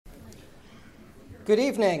Good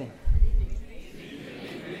evening.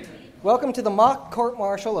 Welcome to the mock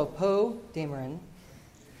court-martial of Poe Dameron.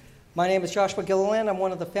 My name is Joshua Gilliland. I'm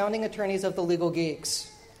one of the founding attorneys of the Legal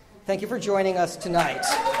Geeks. Thank you for joining us tonight.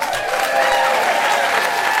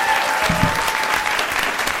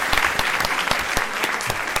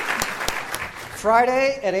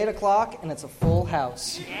 Friday at 8 o'clock, and it's a full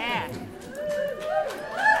house. Yeah.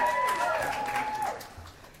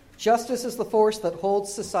 Justice is the force that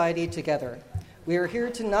holds society together. We are here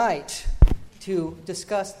tonight to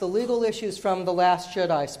discuss the legal issues from The Last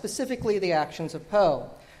Jedi, specifically the actions of Poe.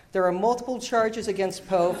 There are multiple charges against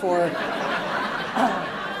Poe for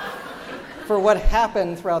what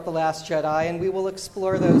happened throughout The Last Jedi, and we will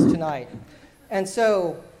explore those tonight. And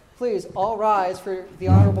so, please all rise for the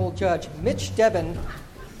Honorable Judge Mitch Debin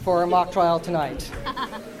for a mock trial tonight.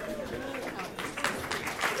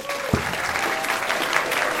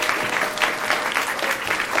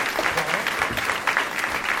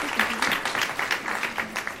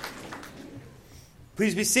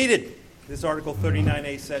 Please be seated. This Article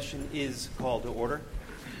 39A session is called to order.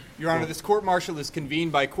 Your Honor, this court-martial is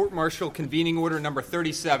convened by Court-Martial Convening Order Number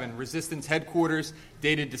 37, Resistance Headquarters,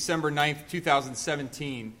 dated December 9th,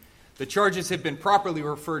 2017. The charges have been properly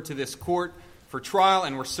referred to this court for trial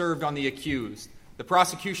and were served on the accused. The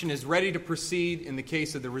prosecution is ready to proceed in the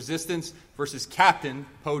case of the Resistance versus Captain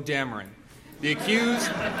Poe Dameron. The accused...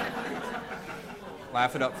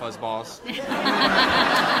 Laugh it up, fuzzballs.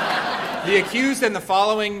 The accused and the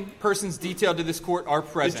following persons detailed to this court are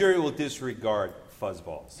present. The jury will disregard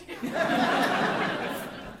fuzzballs.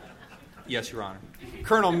 Yes, Your Honor.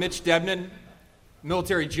 Colonel Mitch Debin,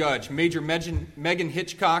 military judge, Major Megan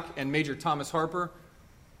Hitchcock and Major Thomas Harper,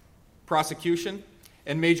 prosecution,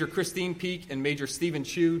 and Major Christine Peake and Major Stephen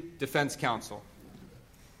Chu, defense counsel.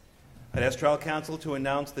 I'd ask trial counsel to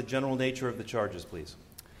announce the general nature of the charges, please.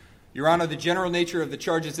 Your Honor, the general nature of the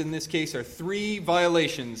charges in this case are 3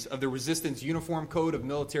 violations of the Resistance Uniform Code of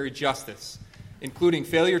Military Justice, including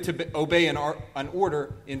failure to obey an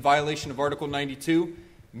order in violation of Article 92,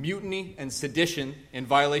 mutiny and sedition in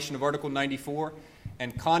violation of Article 94,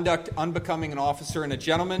 and conduct unbecoming an officer and a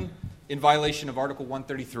gentleman in violation of Article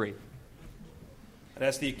 133. I'd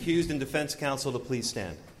ask the accused and defense counsel to please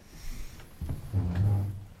stand.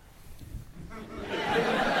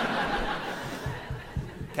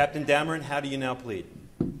 Captain Dameron, how do you now plead?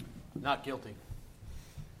 Not guilty.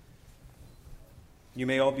 You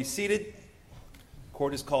may all be seated.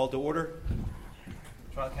 Court is called to order.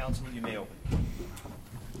 Trial counsel, you may open.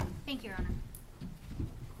 Thank you, Your Honor.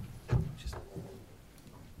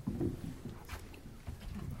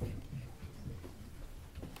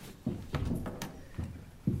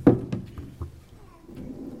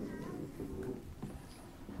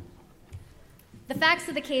 The facts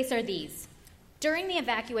of the case are these. During the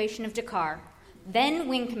evacuation of Dakar, then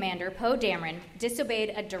Wing Commander Poe Dameron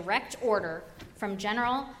disobeyed a direct order from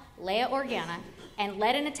General Leia Organa and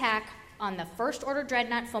led an attack on the First Order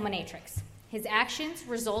Dreadnought Fulminatrix. His actions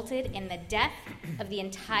resulted in the death of the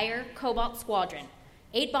entire Cobalt Squadron,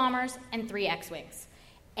 8 bombers and 3 X-Wings,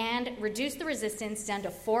 and reduced the Resistance down to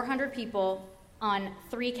 400 people on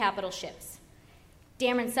 3 capital ships.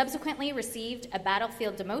 Dameron subsequently received a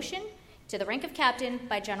battlefield demotion to the rank of captain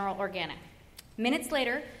by General Organa. Minutes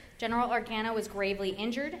later, General Organa was gravely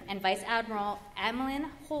injured, and Vice Admiral Amelin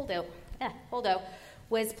Holdo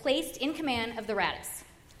was placed in command of the Raddus.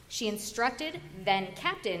 She instructed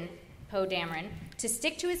then-Captain Poe Dameron to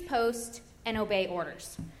stick to his post and obey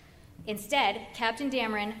orders. Instead, Captain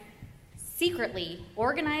Dameron secretly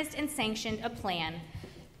organized and sanctioned a plan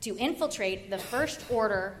to infiltrate the First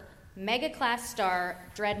Order Mega-Class Star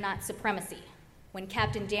Dreadnought Supremacy. When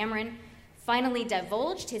Captain Dameron finally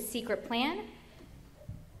divulged his secret plan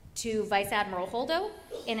to Vice Admiral Holdo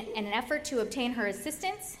in an effort to obtain her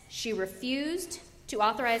assistance, she refused to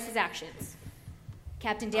authorize his actions.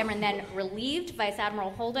 Captain Dameron then relieved Vice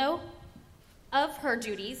Admiral Holdo of her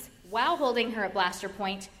duties while holding her at blaster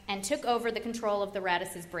point and took over the control of the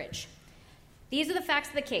Raddus's bridge. These are the facts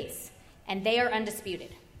of the case, and they are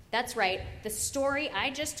undisputed. That's right, the story I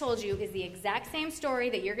just told you is the exact same story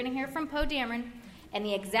that you're going to hear from Poe Dameron and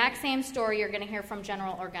the exact same story you're going to hear from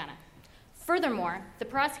General Organa. Furthermore, the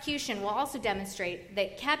prosecution will also demonstrate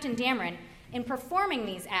that Captain Dameron, in performing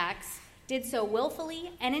these acts, did so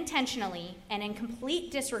willfully and intentionally and in complete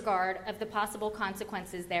disregard of the possible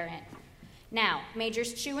consequences therein. Now,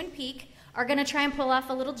 Majors Chu and Peake are going to try and pull off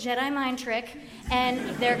a little Jedi mind trick, and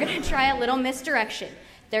they're going to try a little misdirection.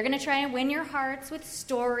 They're going to try and win your hearts with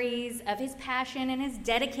stories of his passion and his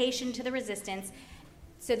dedication to the Resistance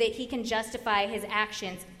so that he can justify his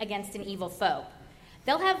actions against an evil foe.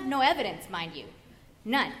 They'll have no evidence, mind you.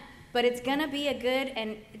 None. but it's going to be a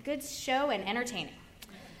good show and entertaining.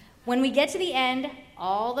 When we get to the end,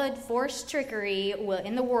 all the forced trickery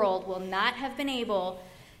in the world will not have been able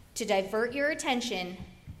to divert your attention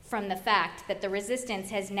from the fact that the resistance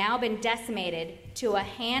has now been decimated to a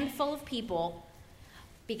handful of people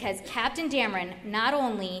because Captain Dameron not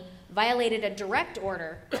only violated a direct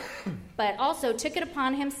order, but also took it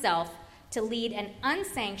upon himself to lead an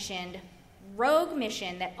unsanctioned rogue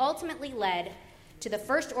mission that ultimately led to the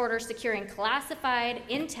First Order securing classified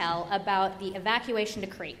intel about the evacuation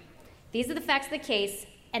decree. These are the facts of the case,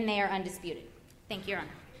 and they are undisputed. Thank you, Your Honor.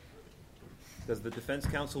 Does the defense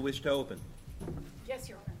counsel wish to open? Yes,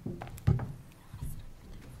 Your Honor.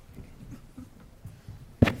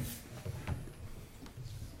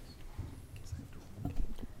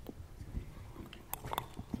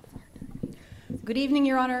 Good evening,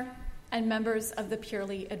 Your Honor, and members of the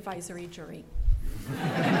purely advisory jury.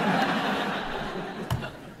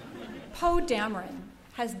 Poe Dameron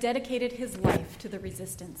has dedicated his life to the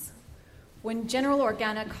resistance. When General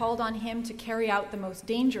Organa called on him to carry out the most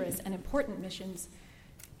dangerous and important missions,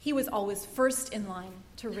 he was always first in line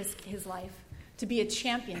to risk his life, to be a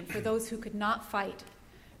champion for those who could not fight,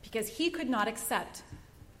 because he could not accept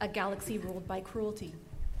a galaxy ruled by cruelty.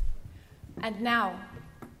 And now,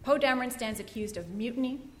 Poe Dameron stands accused of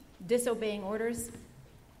mutiny, disobeying orders,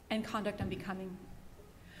 and conduct unbecoming.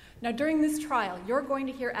 Now, during this trial, you're going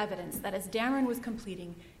to hear evidence that as Dameron was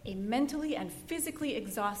completing a mentally and physically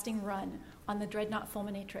exhausting run on the Dreadnought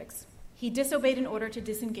Fulminatrix, he disobeyed an order to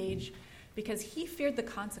disengage because he feared the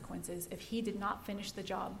consequences if he did not finish the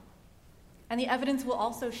job. And the evidence will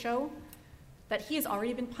also show that he has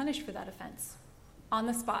already been punished for that offense on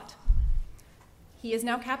the spot. He is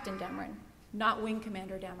now Captain Dameron, not Wing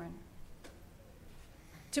Commander Dameron.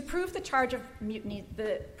 To prove the charge of mutiny,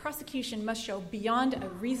 the prosecution must show beyond a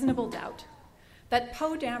reasonable doubt that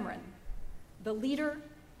Poe Dameron, the leader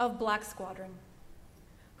of Black Squadron,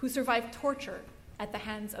 who survived torture at the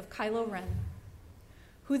hands of Kylo Ren,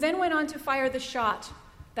 who then went on to fire the shot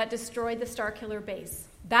that destroyed the Starkiller base,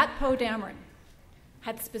 that Poe Dameron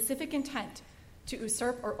had specific intent to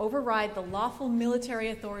usurp or override the lawful military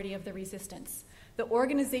authority of the resistance, the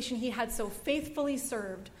organization he had so faithfully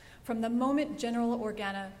served from the moment General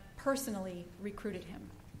Organa personally recruited him.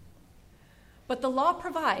 But the law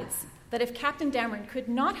provides that if Captain Dameron could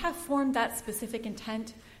not have formed that specific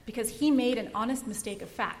intent because he made an honest mistake of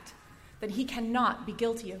fact, then he cannot be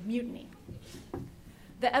guilty of mutiny.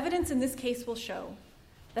 The evidence in this case will show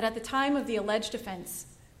that at the time of the alleged offense,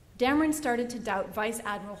 Dameron started to doubt Vice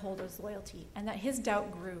Admiral Holder's loyalty, and that his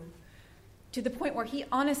doubt grew to the point where he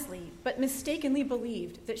honestly but mistakenly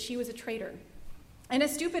believed that she was a traitor. And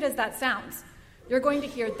as stupid as that sounds, you're going to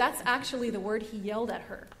hear that's actually the word he yelled at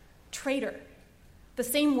her, traitor. The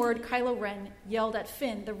same word Kylo Ren yelled at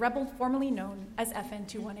Finn, the rebel formerly known as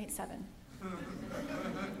FN-2187.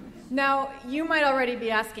 Now, you might already be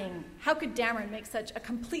asking, how could Dameron make such a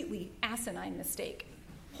completely asinine mistake?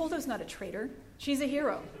 Holdo's not a traitor. She's a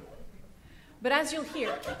hero. But as you'll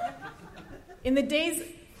hear, in the days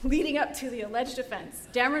leading up to the alleged offense,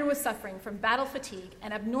 Dameron was suffering from battle fatigue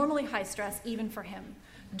and abnormally high stress even for him.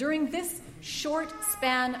 During this short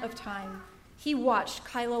span of time, he watched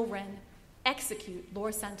Kylo Ren execute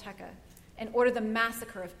Lor San Tekka and order the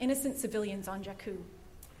massacre of innocent civilians on Jakku.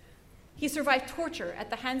 He survived torture at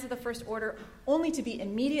the hands of the First Order, only to be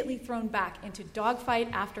immediately thrown back into dogfight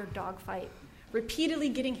after dogfight, repeatedly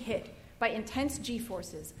getting hit by intense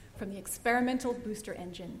G-forces from the experimental booster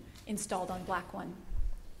engine installed on Black One.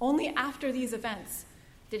 Only after these events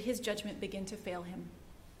did his judgment begin to fail him.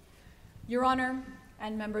 Your Honor,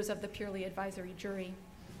 and members of the purely advisory jury,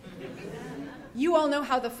 you all know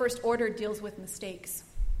how the First Order deals with mistakes.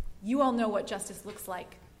 You all know what justice looks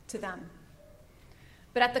like to them.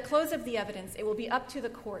 But at the close of the evidence, it will be up to the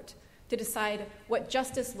court to decide what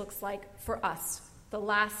justice looks like for us, the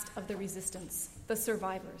last of the resistance, the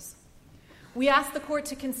survivors. We ask the court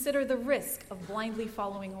to consider the risk of blindly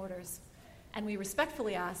following orders, and we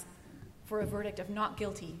respectfully ask for a verdict of not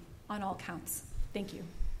guilty on all counts. Thank you.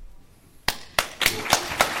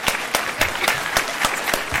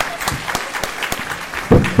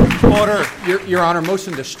 Order. Your Honor,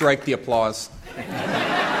 motion to strike the applause.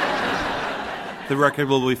 The record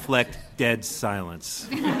will reflect dead silence.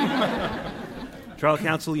 Trial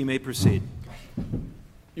counsel, you may proceed.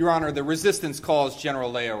 Your Honor, the resistance calls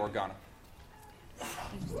General Leia Organa.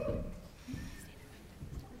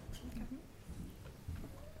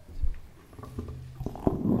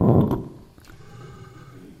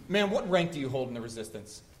 Ma'am, what rank do you hold in the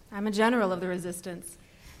resistance? I'm a general of the resistance.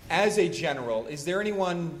 As a general, is there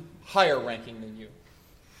anyone higher ranking than you?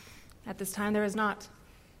 At this time, there is not.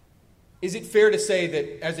 Is it fair to say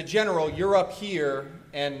that, as a general, you're up here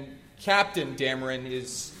and Captain Dameron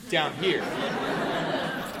is down here?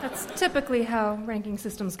 That's typically how ranking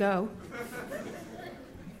systems go.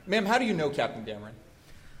 Ma'am, how do you know Captain Dameron?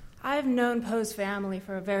 I've known Poe's family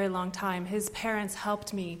for a very long time. His parents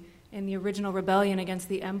helped me in the original rebellion against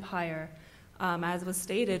the Empire. As was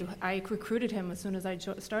stated, I recruited him as soon as I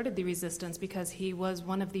started the Resistance because he was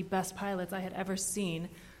one of the best pilots I had ever seen,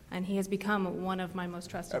 and he has become one of my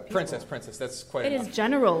most trusted people. Princess, that's quite It enough. is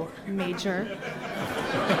General, Major.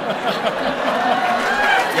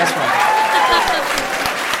 Yes, ma'am.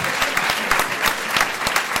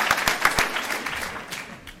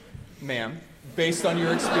 Ma'am, based on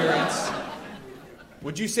your experience,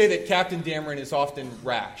 would you say that Captain Dameron is often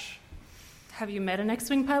rash? Have you met an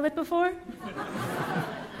X-Wing pilot before?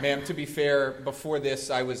 Ma'am, to be fair, before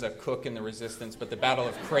this, I was a cook in the Resistance, but the Battle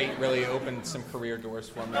of Crate really opened some career doors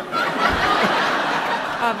for me.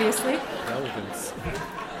 Obviously. Relevance.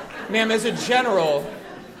 Ma'am, as a general,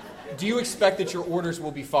 do you expect that your orders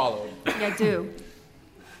will be followed? I do.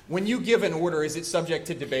 When you give an order, is it subject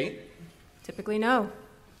to debate? Typically, no.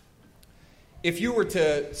 If you were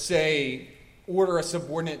to, say, order a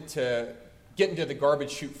subordinate to get into the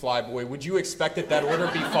garbage chute, flyboy, would you expect that order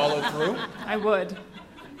be followed through? I would.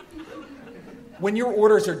 When your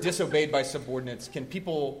orders are disobeyed by subordinates, can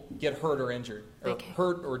people get hurt or injured, or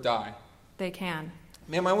hurt or die? They can.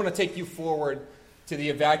 Ma'am, I want to take you forward to the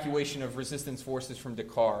evacuation of resistance forces from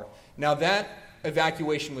Dakar. Now, that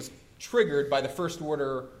evacuation was triggered by the First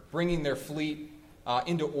Order bringing their fleet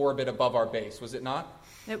into orbit above our base, was it not?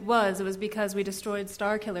 It was. It was because we destroyed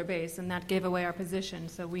Starkiller Base, and that gave away our position,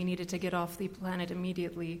 so we needed to get off the planet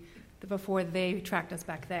immediately before they tracked us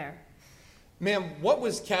back there. Ma'am, what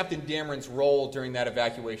was Captain Dameron's role during that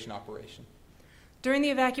evacuation operation? During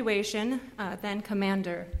the evacuation, then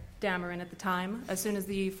Commander Dameron at the time, as soon as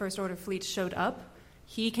the First Order fleet showed up,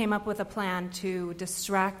 he came up with a plan to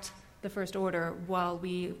distract the First Order while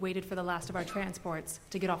we waited for the last of our transports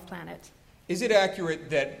to get off planet. Is it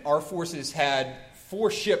accurate that our forces had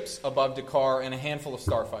 4 ships above Dakar and a handful of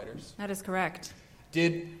starfighters? That is correct.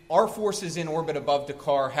 Did our forces in orbit above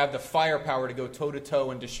Dakar have the firepower to go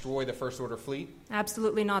toe-to-toe and destroy the First Order fleet?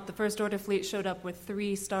 Absolutely not. The First Order fleet showed up with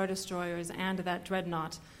 3 Star Destroyers and that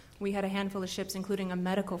dreadnought. We had a handful of ships, including a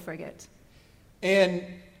medical frigate. And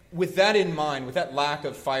with that in mind, with that lack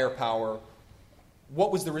of firepower,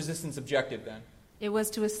 what was the Resistance objective then? It was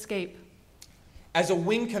to escape. As a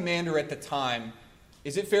wing commander at the time,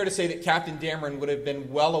 is it fair to say that Captain Dameron would have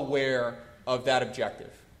been well aware of that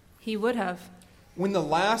objective? He would have. When the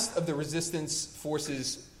last of the Resistance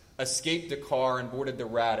forces escaped Dakar and boarded the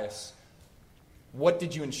Radis, what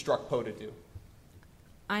did you instruct Poe to do?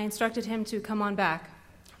 I instructed him to come on back.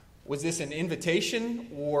 Was this an invitation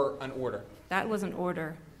or an order? That was an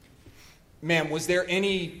order. Ma'am, was there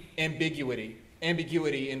any ambiguity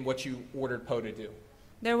in what you ordered Poe to do?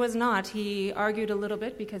 There was not. He argued a little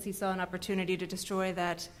bit because he saw an opportunity to destroy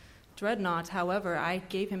that dreadnought. However, I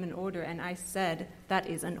gave him an order, and I said, that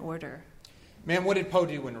is an order. Ma'am, what did Poe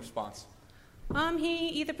do in response? He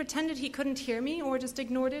either pretended he couldn't hear me or just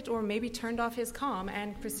ignored it or maybe turned off his comm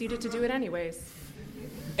and proceeded to do it anyways.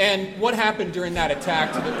 And what happened during that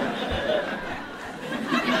attack to the...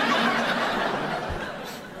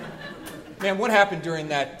 Ma'am, what happened during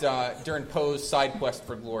during Poe's side quest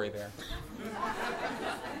for glory there?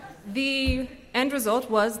 The end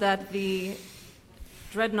result was that the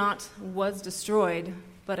dreadnought was destroyed,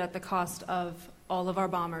 but at the cost of all of our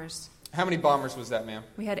bombers. How many bombers was that, ma'am?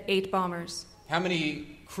 We had 8 bombers. How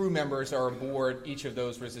many crew members are aboard each of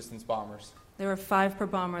those Resistance bombers? There were 5 per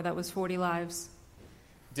bomber. That was 40 lives.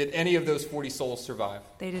 Did any of those 40 souls survive?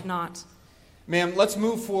 They did not. Ma'am, let's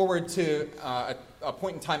move forward to a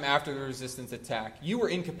point in time after the Resistance attack. You were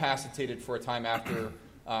incapacitated for a time after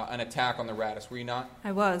an attack on the Radis, were you not?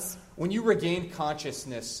 I was. When you regained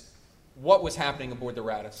consciousness, what was happening aboard the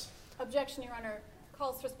Radis? Objection, Your Honor.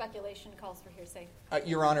 Calls for speculation, calls for hearsay.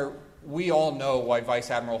 Your Honor, we all know why Vice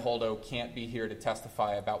Admiral Holdo can't be here to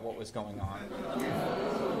testify about what was going on.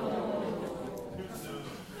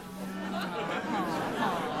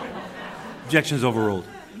 Objection is overruled.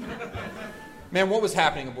 Ma'am, what was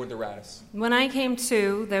happening aboard the Radis? When I came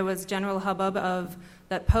to, there was general hubbub of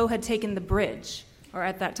that Poe had taken the bridge, or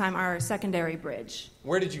at that time our secondary bridge.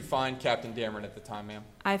 Where did you find Captain Dameron at the time, ma'am?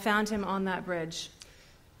 I found him on that bridge.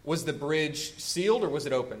 Was the bridge sealed or was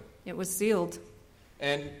it open? It was sealed.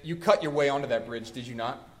 And you cut your way onto that bridge, did you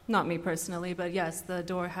not? Not me personally, but yes, the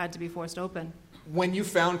door had to be forced open. When you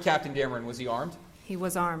found Captain Dameron, was he armed? He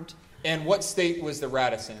was armed. And what state was the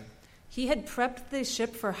Radis in? He had prepped the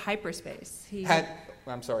ship for hyperspace.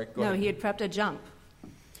 I'm sorry, go ahead. No, he had prepped a jump.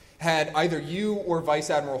 had either you or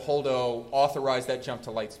Vice Admiral Holdo authorized that jump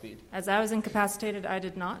to light speed? As I was incapacitated, I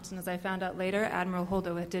did not, and as I found out later, Admiral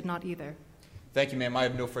Holdo did not either. Thank you, ma'am. I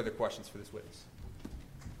have no further questions for this witness.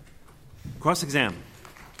 Cross-exam.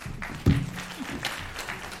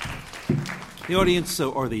 The audience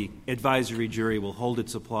or the advisory jury will hold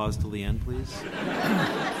its applause till the end, please.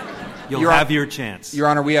 You'll have your chance. Your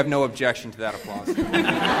Honor, we have no objection to that applause.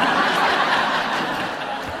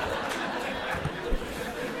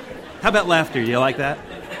 How about laughter? Do you like that?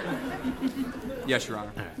 Yes, Your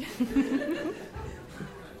Honor.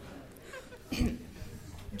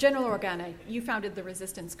 General Organa, you founded the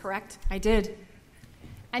resistance, correct? I did.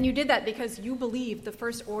 And you did that because you believed the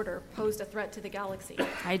First Order posed a threat to the galaxy.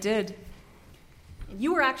 I did.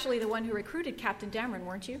 You were actually the one who recruited Captain Dameron,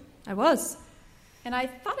 weren't you? I was. And I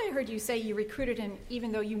thought I heard you say you recruited him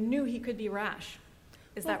even though you knew he could be rash.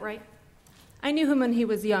 Is that right? I knew him when he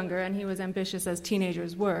was younger, and he was ambitious as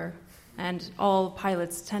teenagers were, and all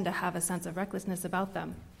pilots tend to have a sense of recklessness about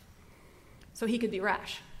them. So he could be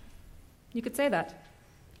rash. You could say that.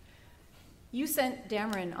 You sent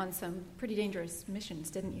Dameron on some pretty dangerous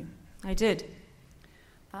missions, didn't you? I did.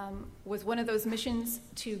 Was one of those missions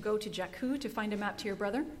to go to Jakku to find a map to your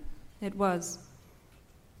brother? It was.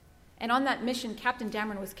 And on that mission, Captain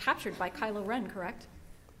Dameron was captured by Kylo Ren, correct?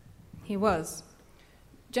 He was.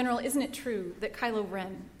 General, isn't it true that Kylo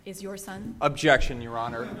Ren is your son? Objection, Your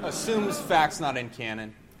Honor. Assumes facts not in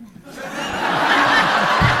canon.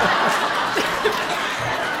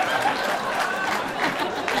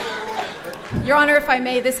 Your Honor, if I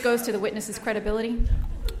may, this goes to the witness's credibility.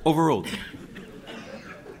 Overruled.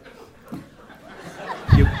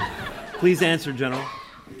 Please answer, General.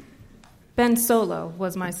 Ben Solo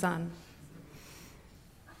was my son.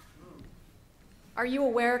 Are you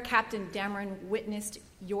aware Captain Dameron witnessed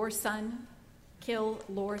your son kill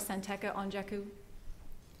Lor Santeca on Jakku?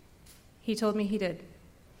 He told me he did.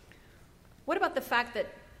 What about the fact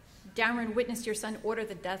that Dameron witnessed your son order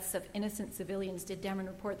the deaths of innocent civilians? Did Dameron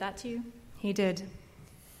report that to you? He did.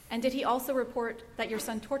 And did he also report that your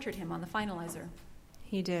son tortured him on the finalizer?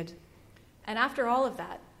 He did. And after all of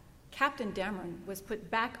that, Captain Dameron was put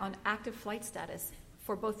back on active flight status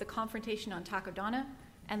for both the confrontation on Takodana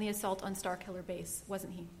and the assault on Starkiller Base,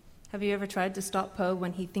 wasn't he? Have you ever tried to stop Poe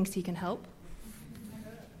when he thinks he can help?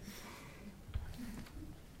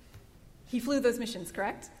 He flew those missions,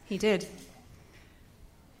 correct? He did.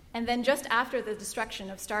 And then just after the destruction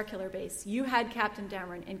of Starkiller Base, you had Captain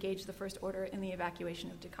Dameron engage the First Order in the evacuation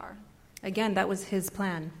of Dakar. Again, that was his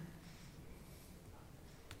plan.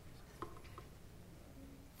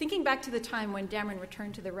 Thinking back to the time when Dameron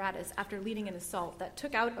returned to the Raddus after leading an assault that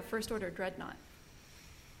took out a First Order dreadnought,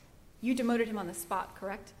 you demoted him on the spot,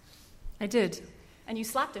 correct? I did. And you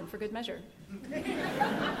slapped him for good measure.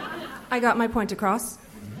 I got my point across.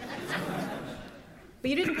 But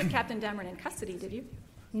you didn't put Captain Dameron in custody, did you?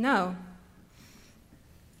 No.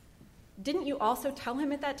 Didn't you also tell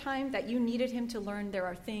him at that time that you needed him to learn there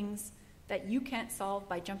are things that you can't solve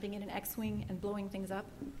by jumping in an X-Wing and blowing things up?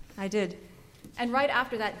 I did. And right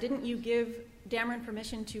after that, didn't you give Dameron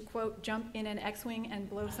permission to, quote, jump in an X-Wing and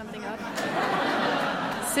blow something up?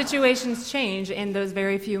 Situations change. In those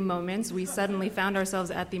very few moments, we suddenly found ourselves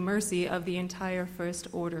at the mercy of the entire First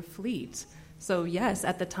Order fleet. So yes,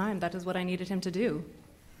 at the time, that is what I needed him to do.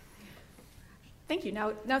 Thank you.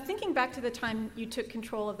 Now, thinking back to the time you took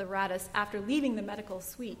control of the Raddus after leaving the medical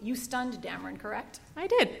suite, you stunned Dameron, correct? I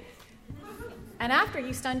did. And after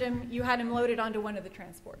you stunned him, you had him loaded onto one of the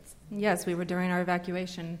transports. Yes, we were during our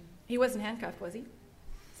evacuation. He wasn't handcuffed, was he?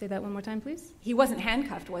 Say that one more time, please. He wasn't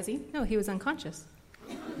handcuffed, was he? No, he was unconscious.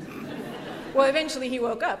 Well, eventually he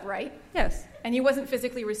woke up, right? Yes. And he wasn't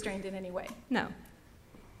physically restrained in any way. No.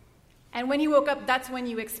 And when he woke up, that's when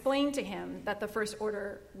you explained to him that the First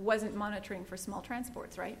Order wasn't monitoring for small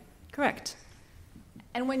transports, right? Correct.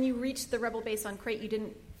 And when you reached the rebel base on Crate, you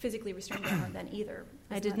didn't physically restrain Dameron then either.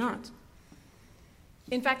 I did not. True?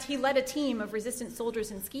 In fact, he led a team of resistant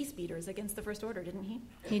soldiers and ski speeders against the First Order, didn't he?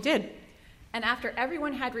 He did. And after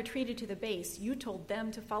everyone had retreated to the base, you told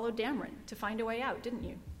them to follow Dameron to find a way out, didn't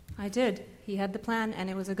you? I did. He had the plan, and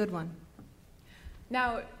it was a good one.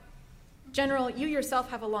 Now, General, you yourself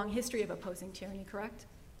have a long history of opposing tyranny, correct?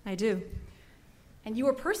 I do. And you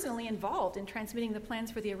were personally involved in transmitting the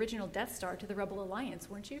plans for the original Death Star to the Rebel Alliance,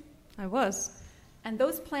 weren't you? I was. And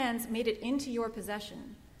those plans made it into your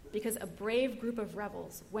possession because a brave group of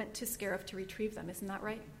rebels went to Scarif to retrieve them, isn't that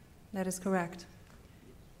right? That is correct.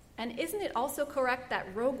 And isn't it also correct that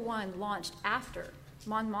Rogue One launched after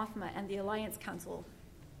Mon Mothma and the Alliance Council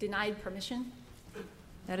denied permission?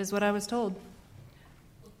 That is what I was told.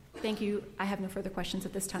 Thank you. I have no further questions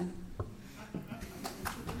at this time.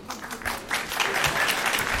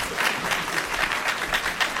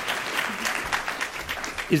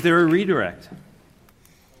 Is there a redirect?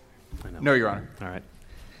 No, Your Honor. All right.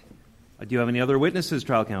 Do you have any other witnesses,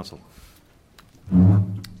 trial counsel?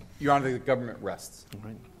 Your Honor, the government rests. All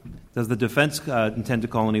right. Does the defense intend to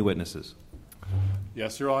call any witnesses?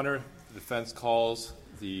 Yes, Your Honor. The defense calls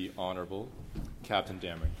the Honorable Captain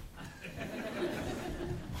Dameron.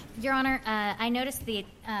 Your Honor, I noticed the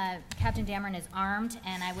Captain Dameron is armed,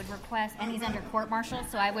 and I would request, and he's under court-martial,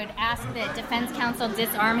 so I would ask that defense counsel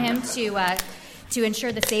disarm him to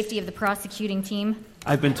ensure the safety of the prosecuting team.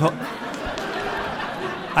 I've been told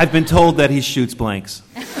that he shoots blanks.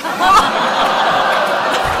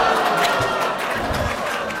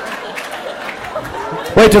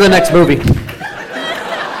 Wait till the next movie.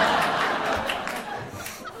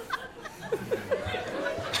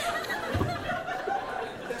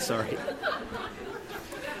 Sorry.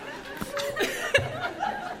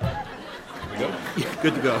 We go?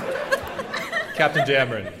 Good to go. Captain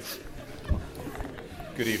Dameron,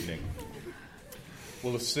 good evening.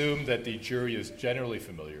 We'll assume that the jury is generally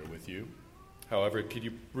familiar with you. However, could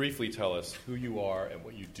you briefly tell us who you are and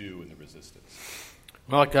what you do in the resistance?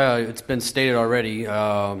 Well, it's been stated already.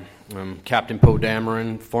 I'm Captain Poe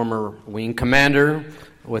Dameron, former wing commander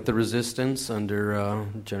with the resistance under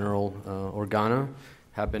General Organa.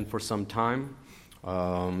 Have been for some time.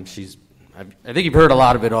 I think you've heard a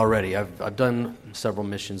lot of it already. I've done several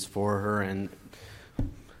missions for her, and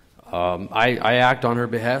I act on her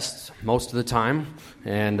behest most of the time,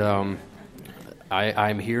 and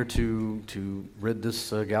I'm here to rid this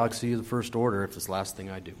galaxy of the First Order if it's the last thing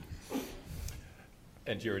I do.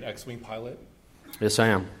 And you're an X-Wing pilot? Yes, I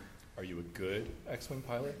am. Are you a good X-Wing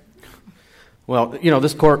pilot? Well,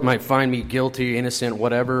 this court might find me guilty, innocent,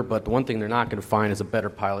 whatever, but the one thing they're not going to find is a better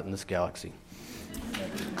pilot in this galaxy.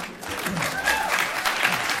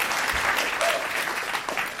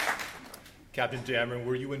 Captain Dameron,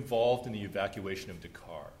 were you involved in the evacuation of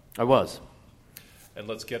Dakar? I was. And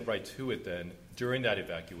let's get right to it then. During that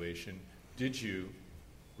evacuation, did you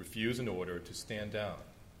refuse an order to stand down?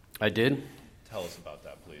 I did. Tell us about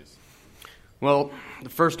that, please. Well, the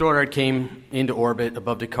first order came into orbit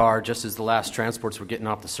above Dakar just as the last transports were getting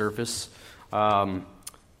off the surface.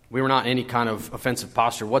 We were not in any kind of offensive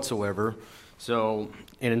posture whatsoever. So,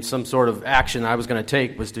 in some sort of action I was going to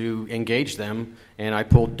take was to engage them, and I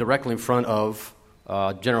pulled directly in front of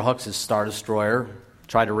General Hux's Star Destroyer,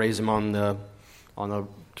 tried to raise him on the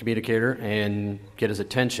communicator and get his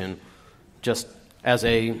attention, just as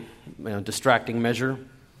a distracting measure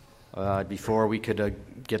before we could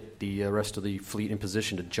get the rest of the fleet in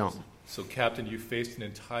position to jump. So, Captain, you faced an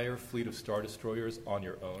entire fleet of Star Destroyers on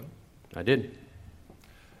your own? I did.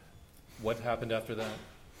 What happened after that?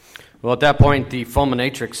 Well, at that point, the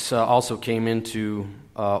Fulminatrix also came into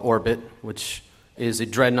orbit, which is a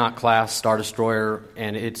Dreadnought-class Star Destroyer,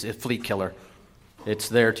 and it's a fleet killer. It's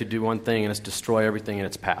there to do one thing, and it's destroy everything in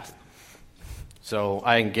its path. So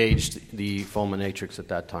I engaged the Fulminatrix at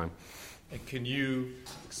that time. And can you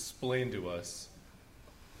explain to us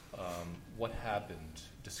what happened?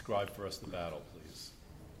 Describe for us the battle, please.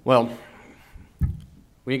 Well,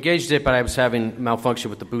 we engaged it, but I was having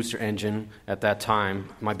malfunction with the booster engine at that time.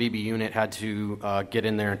 My BB unit had to get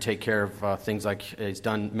in there and take care of things like it's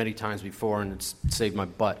done many times before, and it's saved my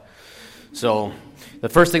butt. So the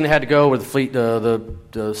first thing that had to go were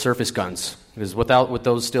the surface guns, because with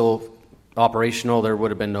those still operational, there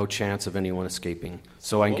would have been no chance of anyone escaping.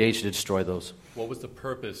 So I engaged to destroy those. What was the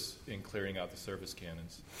purpose in clearing out the surface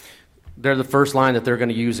cannons? They're the first line that they're going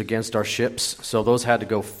to use against our ships, so those had to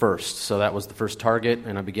go first. So that was the first target,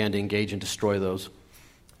 and I began to engage and destroy those.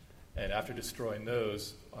 And after destroying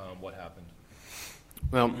those, what happened?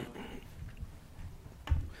 Well,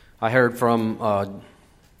 I heard from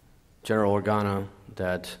General Organa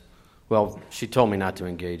that, she told me not to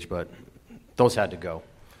engage, but those had to go.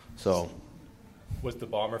 So, was the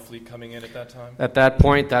bomber fleet coming in at that time? At that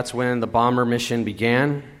point, that's when the bomber mission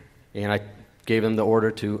began, and I gave them the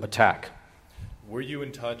order to attack. Were you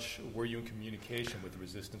in touch, were you in communication with the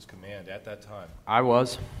Resistance Command at that time? I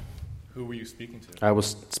was. Who were you speaking to? I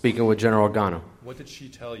was speaking with General Organa. What did she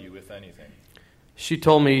tell you, if anything? She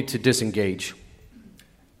told me to disengage.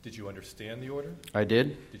 Did you understand the order? I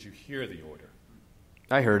did. Did you hear the order?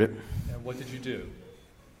 I heard it. And what did you do?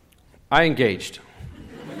 I engaged.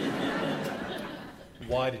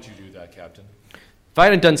 Why did you do that, Captain? If I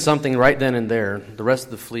hadn't done something right then and there, the rest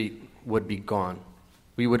of the fleet would be gone.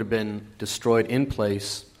 We would have been destroyed in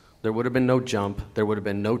place. There would have been no jump. There would have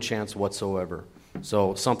been no chance whatsoever.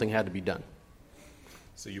 So something had to be done.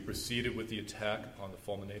 So you proceeded with the attack upon the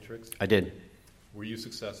Fulminatrix? I did. Were you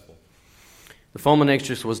successful? The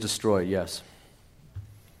Fulminatrix was destroyed, yes.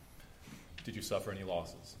 Did you suffer any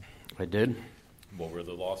losses? I did. What were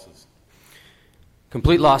the losses?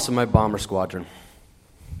 Complete loss of my bomber squadron.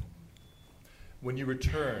 When you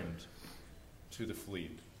returned to the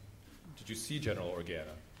fleet, did you see General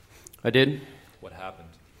Organa? I did. What happened?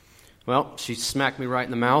 Well, she smacked me right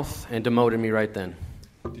in the mouth and demoted me right then.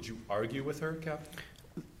 Did you argue with her, Captain?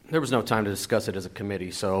 There was no time to discuss it as a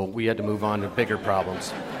committee, so we had to move on to bigger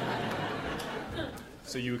problems.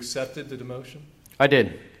 So you accepted the demotion? I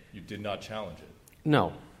did. You did not challenge it?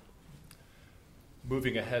 No.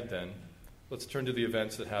 Moving ahead then, let's turn to the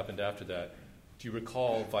events that happened after that. Do you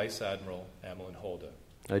recall Vice Admiral Amelin Holda?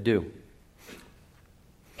 I do.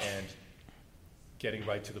 And getting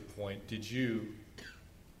right to the point, did you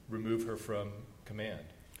remove her from command?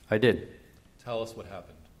 I did. Tell us what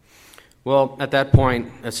happened. Well, at that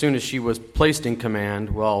point, as soon as she was placed in command,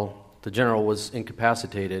 while the general was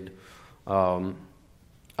incapacitated,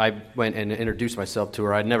 I went and introduced myself to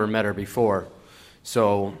her. I'd never met her before.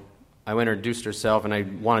 So I went and introduced herself, and I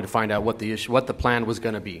wanted to find out what the plan was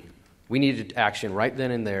going to be. We needed action right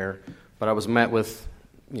then and there, but I was met with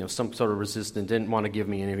some sort of resistance, didn't want to give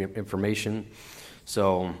me any information.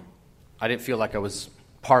 So I didn't feel like I was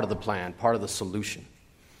part of the plan, part of the solution.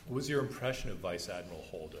 What was your impression of Vice Admiral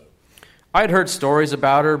Holda? I had heard stories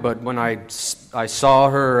about her, but when I saw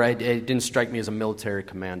her, it didn't strike me as a military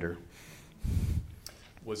commander.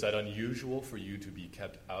 Was that unusual for you to be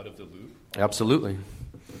kept out of the loop? Absolutely.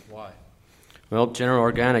 Why? Well, General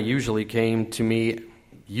Organa usually came to me,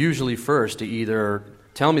 first, to either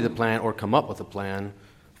tell me the plan or come up with a plan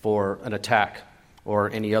for an attack or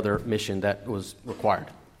any other mission that was required.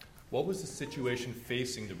 What was the situation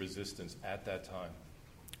facing the resistance at that time?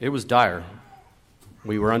 It was dire.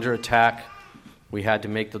 We were under attack. We had to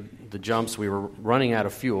make the jumps. We were running out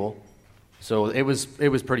of fuel. So it was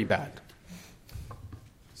pretty bad.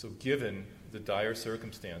 So given the dire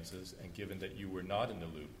circumstances and given that you were not in the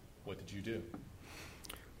loop, what did you do?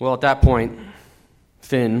 Well, at that point,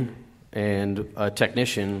 Finn and a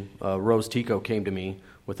technician, Rose Tico, came to me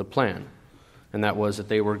with a plan. And that was that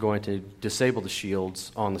they were going to disable the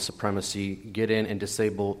shields on the Supremacy, get in and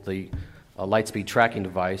disable the lightspeed tracking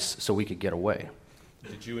device so we could get away.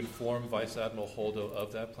 Did you inform Vice Admiral Holdo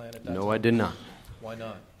of that plan at that time? No, I did not. Why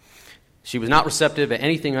not? She was not receptive to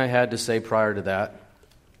anything I had to say prior to that.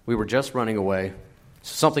 We were just running away.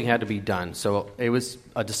 Something had to be done. So it was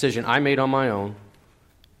a decision I made on my own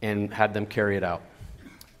and had them carry it out.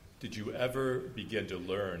 Did you ever begin to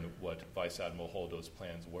learn what Vice Admiral Holdo's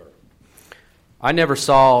plans were? I never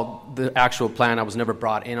saw the actual plan. I was never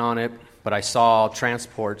brought in on it, but I saw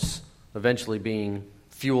transports eventually being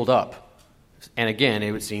fueled up. And again,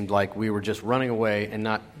 it seemed like we were just running away and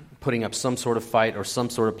not putting up some sort of fight or some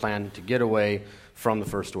sort of plan to get away from the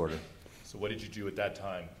First Order. So what did you do at that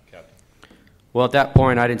time, Captain? Well, at that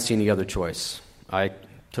point, I didn't see any other choice. I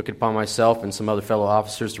took it upon myself and some other fellow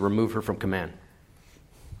officers to remove her from command.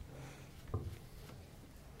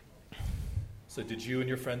 So did you and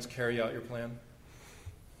your friends carry out your plan?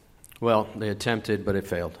 Well, they attempted, but it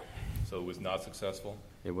failed. So it was not successful?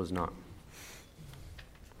 It was not.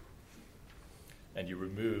 And you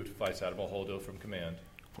removed Vice Admiral Holdo from command?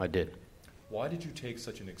 I did. Why did you take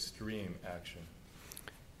such an extreme action?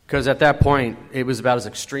 Because at that point, it was about as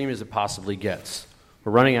extreme as it possibly gets.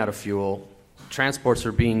 We're running out of fuel. Transports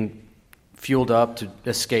are being fueled up to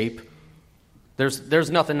escape. There's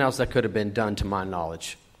nothing else that could have been done to my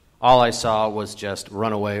knowledge. All I saw was just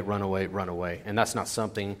run away, run away, run away. And that's not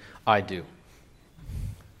something I do.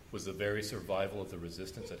 Was the very survival of the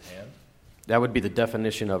resistance at hand? That would be the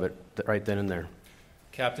definition of it right then and there.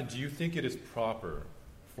 Captain, do you think it is proper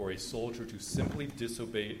for a soldier to simply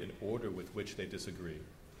disobey an order with which they disagree?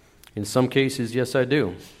 In some cases, yes, I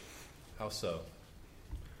do. How so?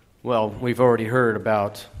 Well, we've already heard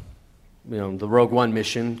about, the Rogue One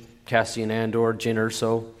mission, Cassian Andor, Jyn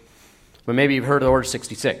Erso. But maybe you've heard of Order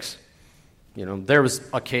 66. There was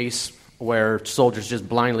a case where soldiers just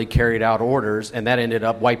blindly carried out orders, and that ended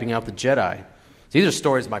up wiping out the Jedi. These are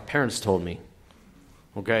stories my parents told me.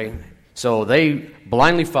 Okay? So they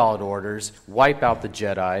blindly followed orders, wipe out the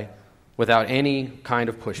Jedi without any kind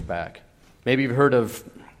of pushback. Maybe you've heard of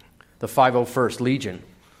the 501st Legion.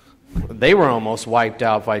 They were almost wiped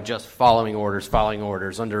out by just following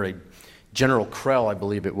orders under a General Krell, I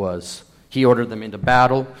believe it was. He ordered them into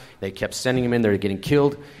battle. They kept sending them in there, getting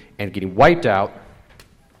killed and getting wiped out.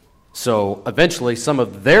 So eventually some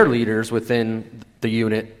of their leaders within the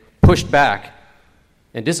unit pushed back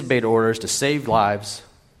and disobeyed orders to save lives.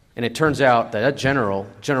 And it turns out that General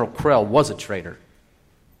Krell, was a traitor.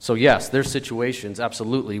 So yes, there's situations,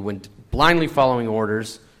 absolutely, when blindly following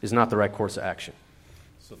orders is not the right course of action.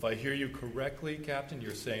 So if I hear you correctly, Captain,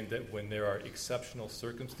 you're saying that when there are exceptional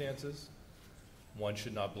circumstances, one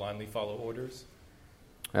should not blindly follow orders?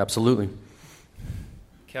 Absolutely.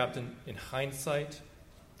 Captain, in hindsight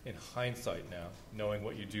now, knowing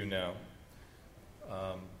what you do now,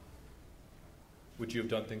 would you have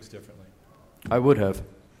done things differently? I would have.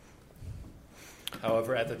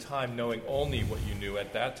 However, at the time, knowing only what you knew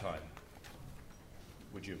at that time,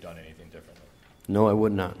 would you have done anything differently? No, I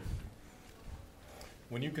would not.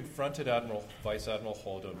 When you confronted Vice Admiral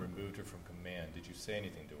Holdo and removed her from command, did you say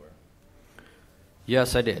anything to her?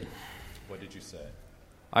 Yes, I did. What did you say?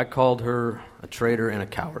 I called her a traitor and a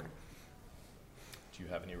coward. Do you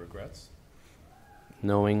have any regrets?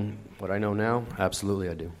 Knowing what I know now, absolutely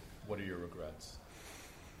I do. What are your regrets?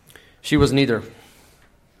 She was neither.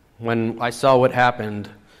 When I saw what happened,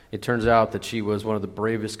 it turns out that she was one of the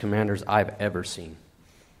bravest commanders I've ever seen.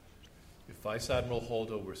 If Vice Admiral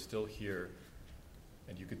Holdo were still here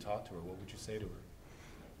and you could talk to her, what would you say to her?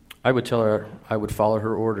 I would tell her I would follow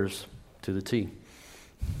her orders to the T.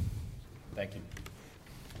 Thank you.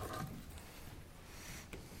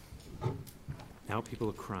 Now people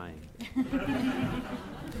are crying.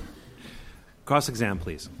 Cross-exam,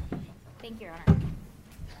 please. Thank you, Your Honor.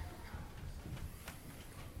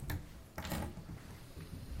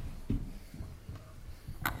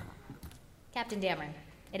 Captain Dameron.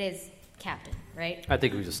 It is Captain, right? I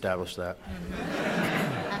think we've established that.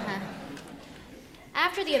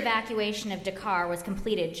 After the evacuation of Dakar was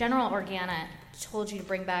completed, General Organa told you to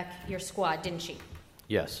bring back your squad, didn't she?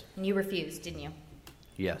 Yes. And you refused, didn't you?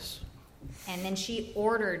 Yes. And then she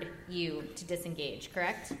ordered you to disengage,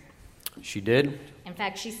 correct? She did. In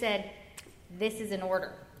fact, she said, this is an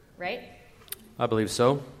order, right? I believe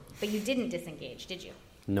so. But you didn't disengage, did you?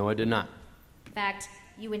 No, I did not. In fact,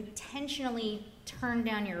 you intentionally turned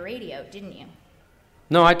down your radio, didn't you?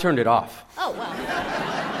 No, I turned it off. Oh, well.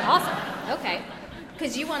 Awesome. Okay.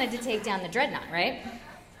 Because you wanted to take down the dreadnought, right?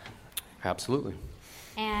 Absolutely.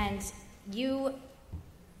 And you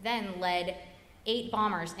then led 8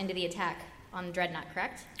 bombers into the attack on the dreadnought,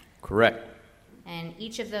 correct? Correct. And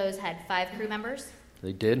each of those had 5 crew members?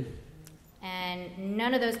 They did. And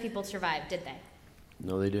none of those people survived, did they?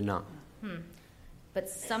 No, they did not. But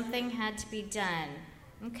something had to be done.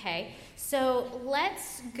 Okay, so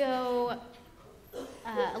let's go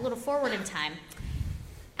a little forward in time.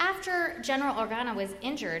 After General Organa was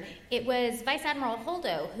injured, it was Vice Admiral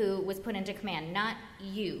Holdo who was put into command, not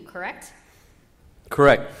you, correct?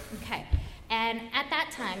 Correct. Okay, and at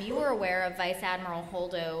that time, you were aware of Vice Admiral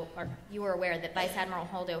Holdo, or you were aware that Vice Admiral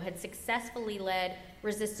Holdo had successfully led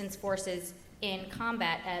resistance forces in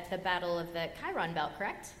combat at the Battle of the Chiron Belt,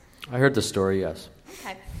 correct? I heard the story, yes.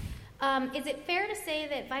 Okay. Is it fair to say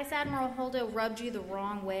that Vice Admiral Holdo rubbed you the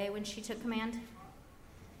wrong way when she took command?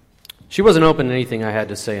 She wasn't open to anything I had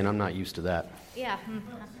to say, and I'm not used to that. Yeah.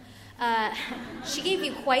 She gave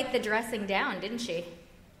you quite the dressing down, didn't she?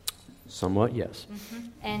 Somewhat, yes.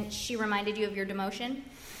 And she reminded you of your demotion?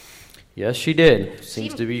 Yes, she did.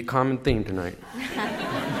 Seems to be a common theme tonight.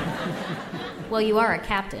 Well, you are a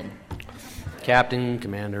captain. Captain,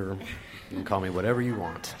 commander, you can call me whatever you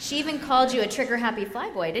want. She even called you a trigger-happy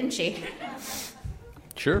flyboy, didn't she?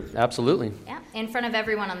 Sure, absolutely. Yeah, in front of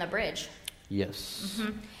everyone on the bridge. Yes.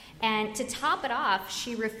 And to top it off,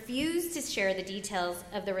 she refused to share the details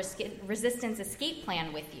of the resistance escape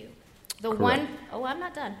plan with you. I'm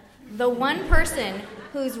not done. The one person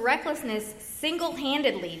whose recklessness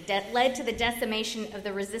single-handedly led to the decimation of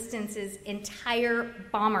the resistance's entire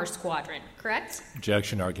bomber squadron, correct?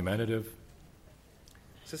 Objection argumentative.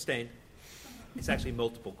 Sustained. It's actually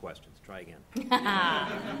multiple questions. Try again.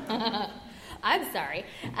 I'm sorry.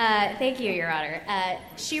 Thank you, Your Honor.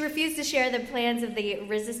 She refused to share the plans of the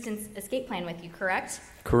resistance escape plan with you, correct?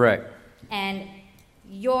 Correct. And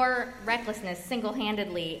your recklessness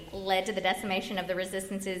single-handedly led to the decimation of the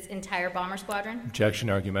resistance's entire bomber squadron? Objection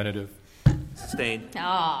argumentative. Sustained.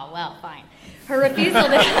 Oh, well, fine. Her refusal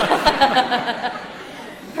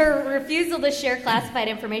to share classified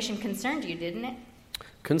information concerned you, didn't it?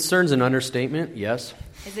 Concern's an understatement, yes.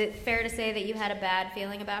 Is it fair to say that you had a bad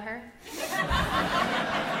feeling about her?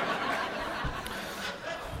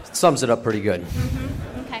 Sums it up pretty good.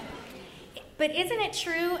 Okay. But isn't it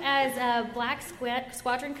true, as a Black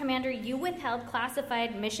Squadron commander, you withheld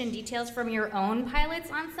classified mission details from your own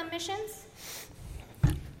pilots on some missions?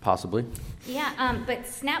 Possibly. Yeah, but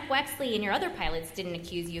Snap Wexley and your other pilots didn't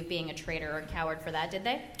accuse you of being a traitor or a coward for that, did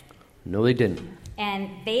they? No, they didn't. And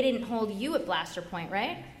they didn't hold you at Blaster Point,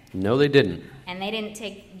 right? No, they didn't. And they didn't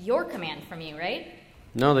take your command from you, right?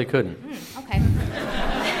 No, they couldn't. Okay.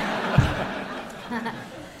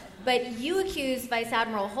 But you accused Vice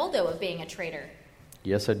Admiral Holdo of being a traitor.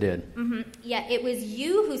 Yes, I did. Mm-hmm. Yeah, it was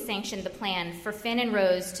you who sanctioned the plan for Finn and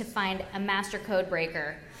Rose to find a master code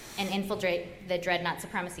breaker and infiltrate the Dreadnought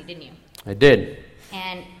supremacy, didn't you? I did.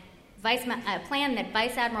 And a plan that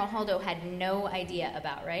Vice Admiral Holdo had no idea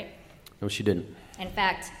about, right? No, she didn't. In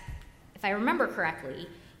fact, if I remember correctly,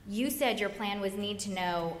 you said your plan was need to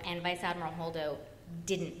know and Vice Admiral Holdo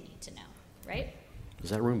didn't need to know, right? Is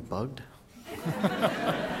that room bugged?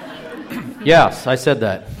 Yes, I said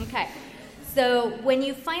that. Okay. So when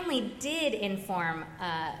you finally did inform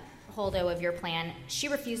Holdo of your plan, she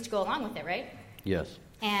refused to go along with it, right? Yes.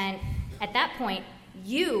 And at that point,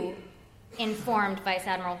 you informed Vice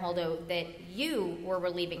Admiral Holdo that you were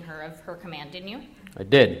relieving her of her command, didn't you? I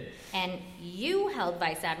did. And you held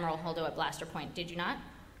Vice Admiral Holdo at Blaster Point, did you not?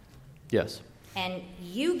 Yes. And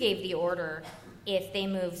you gave the order, if they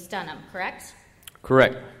move, stun them, correct?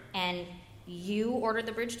 Correct. And you ordered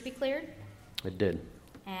the bridge to be cleared? I did.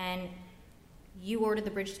 And you ordered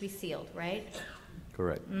the bridge to be sealed, right?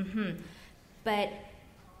 Correct. Mm-hmm. But,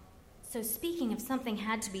 so speaking of something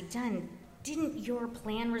had to be done, didn't your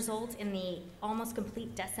plan result in the almost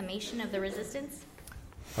complete decimation of the resistance?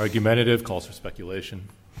 Argumentative, calls for speculation.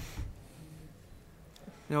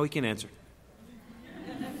 No, we can answer.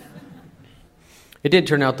 It did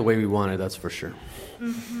turn out the way we wanted, that's for sure.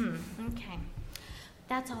 Mm-hmm. Okay.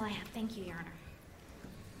 That's all I have. Thank you, Your Honor.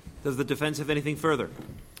 Does the defense have anything further?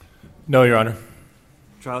 No, Your Honor.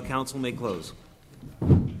 Trial counsel may close.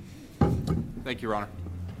 Thank you, Your Honor.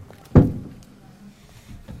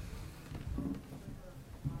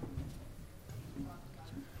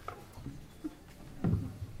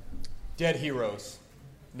 Dead heroes,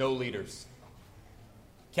 no leaders.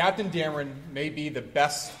 Captain Dameron may be the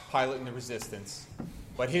best pilot in the Resistance,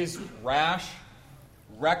 but his rash,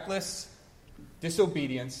 reckless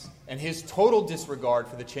disobedience and his total disregard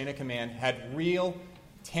for the chain of command had real,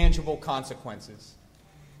 tangible consequences.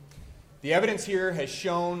 The evidence here has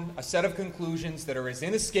shown a set of conclusions that are as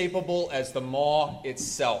inescapable as the maw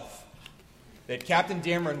itself. That Captain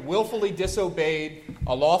Dameron willfully disobeyed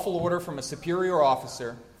a lawful order from a superior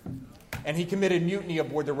officer, and he committed mutiny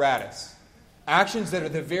aboard the Rattus. Actions that are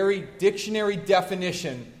the very dictionary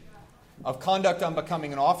definition of conduct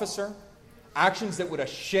unbecoming an officer, actions that would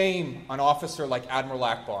shame an officer like Admiral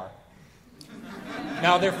Akbar.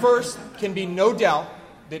 Now, there first can be no doubt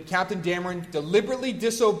that Captain Dameron deliberately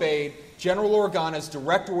disobeyed General Organa's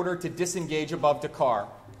direct order to disengage above Dakar.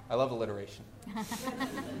 I love alliteration.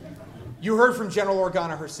 You heard from General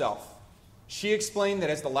Organa herself. She explained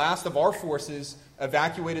that as the last of our forces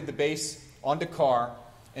evacuated the base on Dakar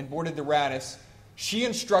and boarded the Rattus, she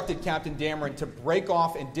instructed Captain Dameron to break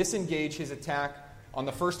off and disengage his attack on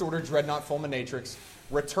the First Order Dreadnought Fulminatrix,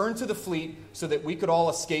 return to the fleet so that we could all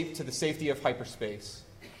escape to the safety of hyperspace.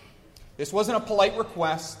 This wasn't a polite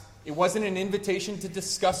request. It wasn't an invitation to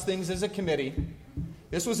discuss things as a committee.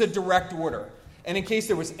 This was a direct order. And in case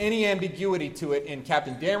there was any ambiguity to it in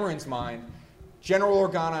Captain Dameron's mind, General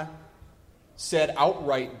Organa said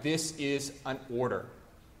outright, this is an order.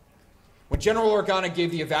 When General Organa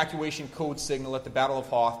gave the evacuation code signal at the Battle of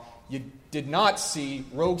Hoth, you did not see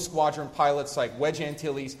Rogue Squadron pilots like Wedge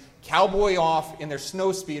Antilles cowboy off in their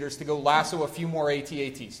snow speeders to go lasso a few more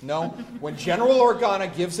AT-ATs. No, when General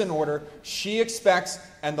Organa gives an order, she expects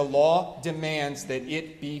and the law demands that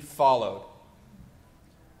it be followed.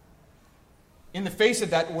 In the face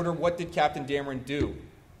of that order, what did Captain Dameron do?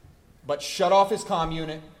 But shut off his comm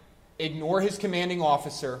unit, ignore his commanding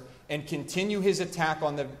officer, and continue his attack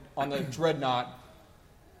on the Dreadnought,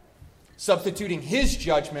 substituting his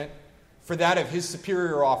judgment for that of his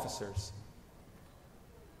superior officers.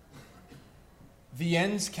 The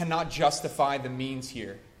ends cannot justify the means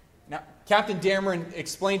here. Now, Captain Dameron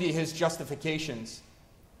explained his justifications.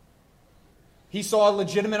 He saw a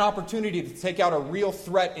legitimate opportunity to take out a real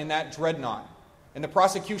threat in that Dreadnought, and the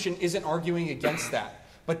prosecution isn't arguing against that.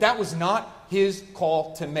 But that was not his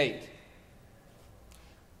call to make.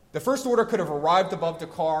 The First Order could have arrived above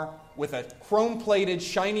Dakar with a chrome-plated,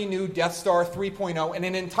 shiny new Death Star 3.0 and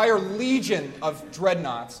an entire legion of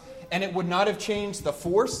dreadnoughts, and it would not have changed the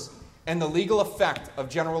force and the legal effect of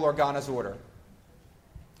General Organa's order.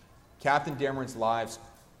 Captain Dameron's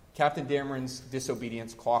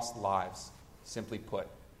disobedience cost lives, simply put.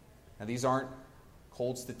 Now, these aren't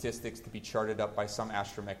cold statistics to be charted up by some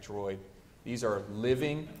astromech droid. These are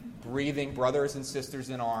living, breathing brothers and sisters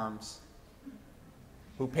in arms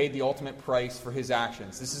who paid the ultimate price for his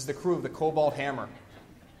actions. This is the crew of the Cobalt Hammer.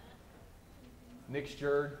 Nick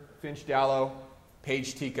Stjerd, Finch Dallow,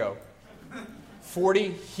 Paige Tico. 40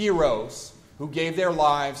 heroes who gave their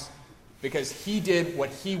lives because he did what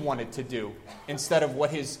he wanted to do instead of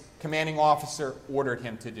what his commanding officer ordered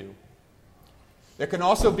him to do. There can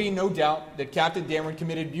also be no doubt that Captain Dameron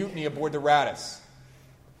committed mutiny aboard the Rattus.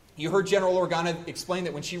 You heard General Organa explain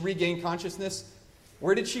that when she regained consciousness,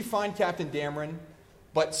 where did she find Captain Dameron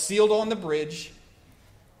but sealed on the bridge,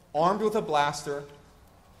 armed with a blaster,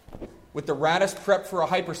 with the Rattus prepped for a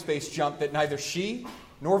hyperspace jump that neither she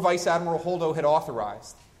nor Vice Admiral Holdo had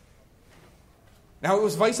authorized. Now, it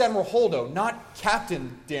was Vice Admiral Holdo, not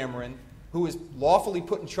Captain Dameron, who was lawfully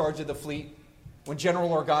put in charge of the fleet when General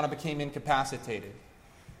Organa became incapacitated.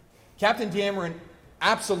 Captain Dameron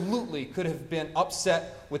absolutely could have been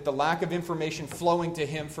upset with the lack of information flowing to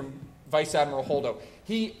him from Vice Admiral Holdo.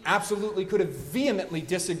 He absolutely could have vehemently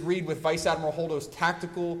disagreed with Vice Admiral Holdo's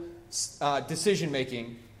tactical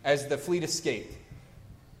decision-making as the fleet escaped.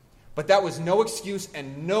 But that was no excuse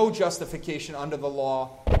and no justification under the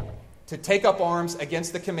law to take up arms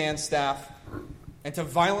against the command staff and to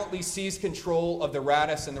violently seize control of the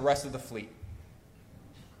Rattus and the rest of the fleet.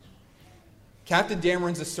 Captain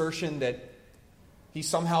Dameron's assertion that he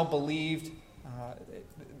somehow believed,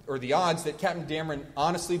 or the odds that Captain Dameron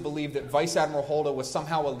honestly believed that Vice Admiral Holdo was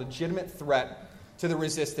somehow a legitimate threat to the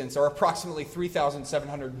resistance are approximately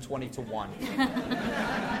 3,720 to 1.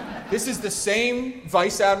 This is the same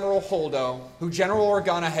Vice Admiral Holdo who General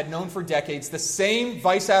Organa had known for decades, the same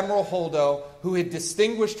Vice Admiral Holdo who had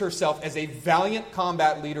distinguished herself as a valiant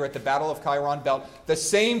combat leader at the Battle of Chiron Belt, the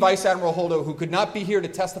same Vice Admiral Holdo who could not be here to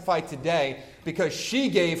testify today because she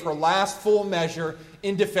gave her last full measure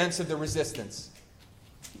in defense of the resistance.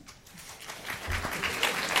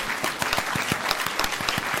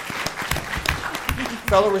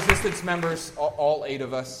 Fellow resistance members, all 8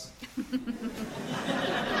 of us,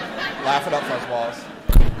 laugh it up, Fuzzballs.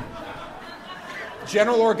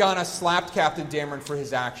 General Organa slapped Captain Dameron for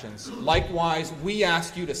his actions. Likewise, we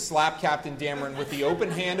ask you to slap Captain Dameron with the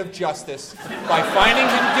open hand of justice by finding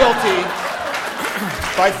him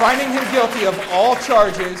guilty of all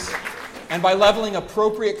charges and by leveling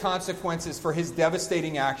appropriate consequences for his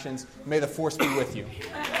devastating actions. May the force be with you.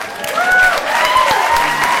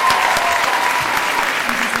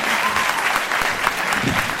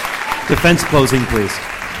 Defense closing, please.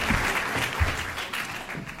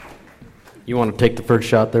 You want to take the first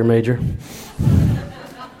shot there, Major?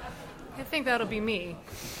 I think that'll be me.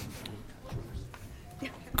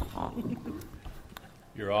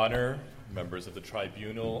 Your Honor, members of the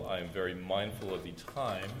tribunal, I am very mindful of the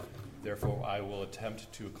time. Therefore, I will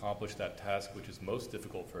attempt to accomplish that task which is most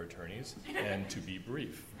difficult for attorneys, and to be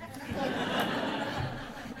brief.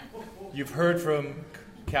 You've heard from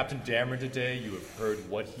Captain Dameron today. You have heard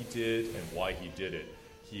what he did and why he did it.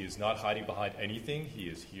 He is not hiding behind anything. He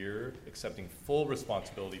is here accepting full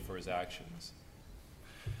responsibility for his actions.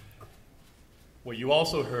 What you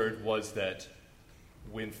also heard was that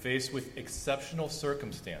when faced with exceptional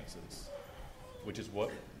circumstances, which is what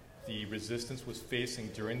the resistance was facing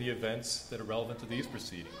during the events that are relevant to these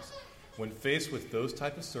proceedings, when faced with those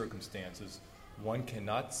type of circumstances, one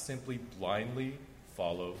cannot simply blindly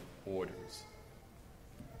follow orders.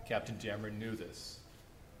 Captain Dameron knew this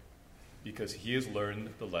because he has learned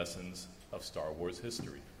the lessons of Star Wars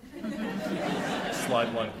history.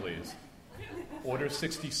 Slide 1, please. Order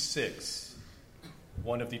 66,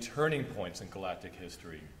 one of the turning points in galactic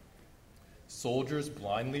history. Soldiers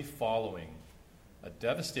blindly following a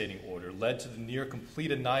devastating order led to the near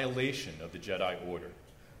complete annihilation of the Jedi Order.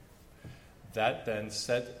 That then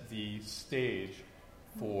set the stage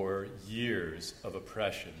for years of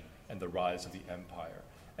oppression and the rise of the Empire.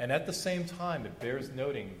 And at the same time, it bears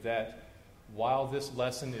noting that while this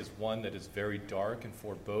lesson is one that is very dark and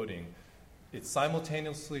foreboding, it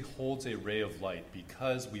simultaneously holds a ray of light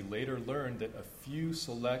because we later learned that a few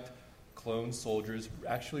select clone soldiers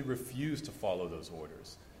actually refused to follow those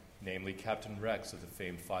orders, namely Captain Rex of the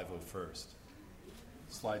famed 501st.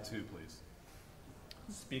 Slide 2, please.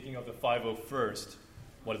 Speaking of the 501st,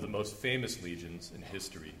 one of the most famous legions in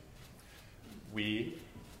history, we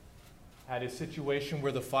had a situation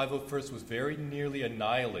where the 501st was very nearly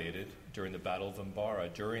annihilated during the Battle of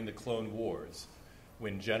Umbara, during the Clone Wars,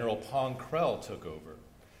 when General Pong Krell took over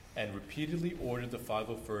and repeatedly ordered the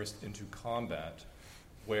 501st into combat,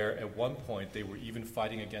 where at one point they were even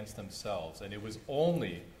fighting against themselves. And it was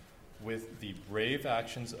only with the brave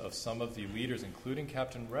actions of some of the leaders, including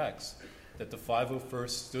Captain Rex, that the 501st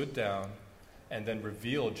stood down and then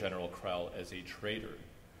revealed General Krell as a traitor.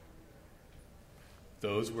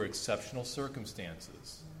 Those were exceptional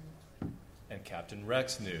circumstances. And Captain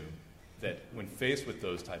Rex knew that when faced with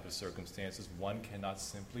those type of circumstances, one cannot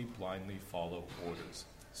simply blindly follow orders.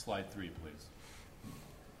 Slide 3, please.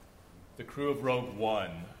 The crew of Rogue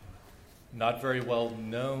One, not very well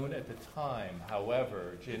known at the time.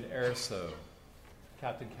 However, Jyn Erso,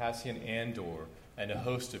 Captain Cassian Andor, and a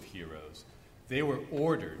host of heroes. They were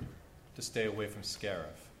ordered to stay away from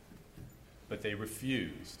Scariff, but they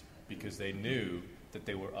refused because they knew that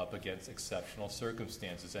they were up against exceptional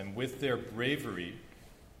circumstances. And with their bravery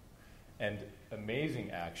and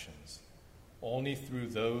amazing actions, only through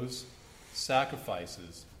those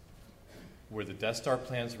sacrifices were the Death Star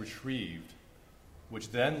plans retrieved,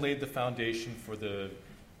 which then laid the foundation for the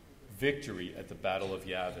victory at the Battle of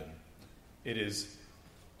Yavin. It is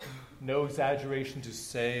no exaggeration to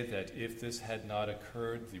say that if this had not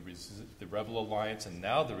occurred, the Rebel Alliance and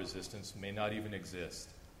now the Resistance may not even exist.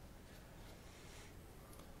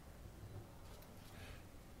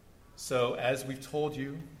 So, as we've told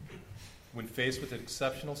you, when faced with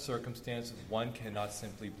exceptional circumstances, one cannot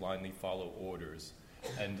simply blindly follow orders.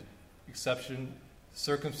 And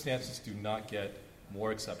circumstances do not get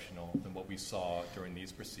more exceptional than what we saw during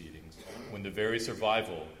these proceedings, when the very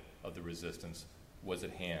survival of the Resistance was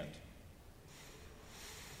at hand.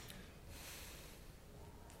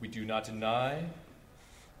 We do not deny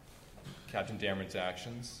Captain Dameron's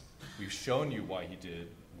actions. We've shown you why he did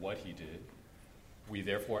what he did. We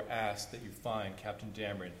therefore ask that you find Captain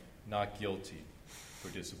Dameron not guilty for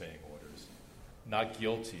disobeying orders, not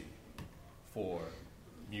guilty for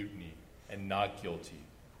mutiny, and not guilty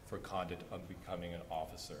for conduct unbecoming an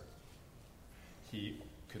officer. He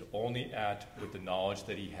could only act with the knowledge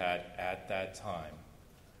that he had at that time.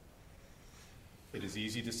 It is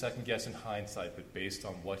easy to second guess in hindsight, but based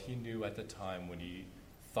on what he knew at the time when he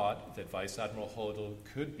thought that Vice Admiral Hodel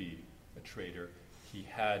could be a traitor, he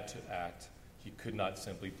had to act. He could not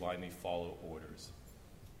simply blindly follow orders.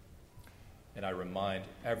 And I remind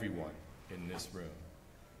everyone in this room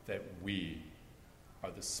that we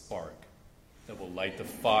are the spark that will light the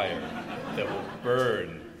fire, that will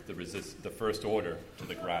burn the First Order to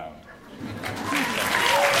the ground.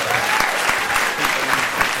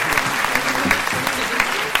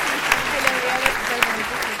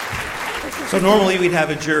 So normally we'd have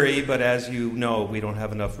a jury, but as you know, we don't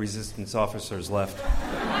have enough Resistance officers left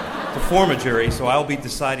to form a jury, so I'll be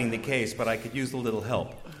deciding the case, but I could use a little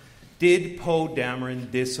help. Did Poe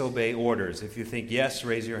Dameron disobey orders? If you think yes,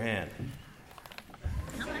 raise your hand.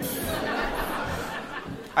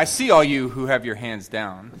 I see all you who have your hands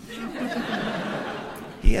down.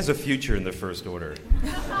 He has a future in the First Order.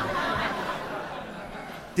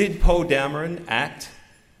 Did Poe Dameron act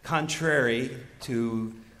contrary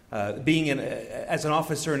to being as an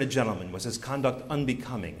officer and a gentleman? Was his conduct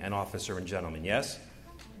unbecoming an officer and gentleman? Yes?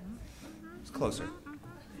 It's closer.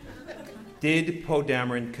 Did Poe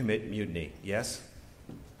Dameron commit mutiny? Yes?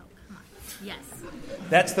 Oh, come on. Yes.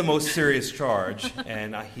 That's the most serious charge,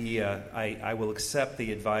 and I will accept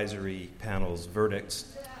the advisory panel's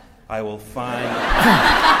verdicts. I will find...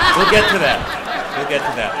 We'll get to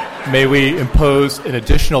that. May we impose an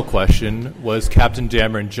additional question? Was Captain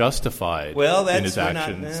Dameron justified in his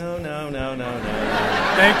actions? No.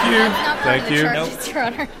 Thank you. Nope. Your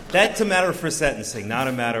Honor. That's a matter for sentencing, not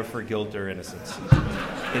a matter for guilt or innocence.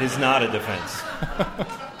 It is not a defense.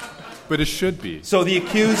 But it should be. So the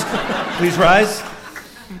accused, please rise.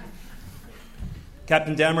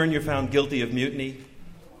 Captain Dameron, you're found guilty of mutiny,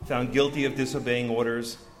 found guilty of disobeying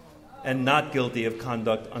orders, and not guilty of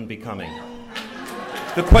conduct unbecoming.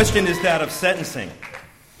 The question is that of sentencing.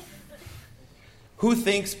 Who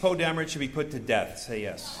thinks Poe Dameron should be put to death? Say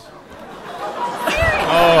yes.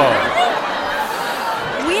 Oh.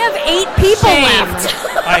 We have 8 people left.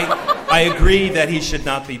 I agree that he should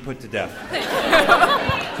not be put to death.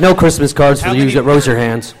 No Christmas cards for you that rose your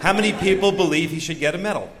hands. How many people believe he should get a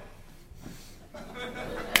medal?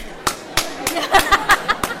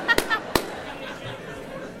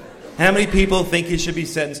 How many people think he should be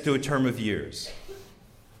sentenced to a term of years?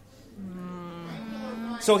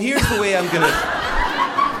 So here's what I'm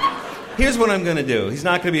going to do. He's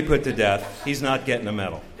not going to be put to death. He's not getting a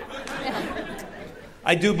medal.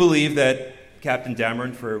 I do believe that Captain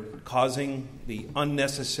Dameron, for causing the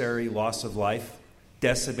unnecessary loss of life,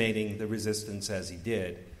 decimating the Resistance as he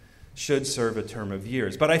did, should serve a term of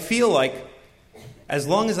years. But I feel like as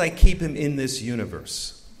long as I keep him in this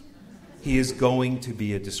universe, he is going to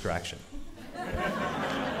be a distraction.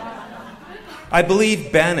 I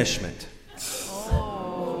believe banishment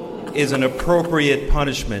is an appropriate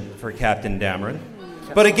punishment for Captain Dameron.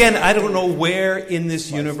 But again, I don't know where in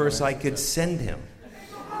this universe I could send him.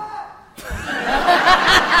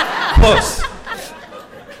 Close.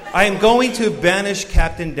 I am going to banish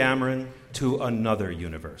Captain Dameron to another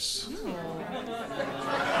universe.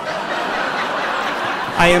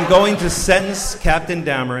 I am going to sentence Captain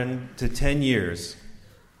Dameron to 10 years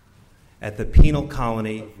at the penal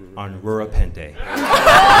colony on Rura Pente.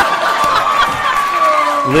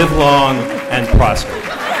 live long, and prosper.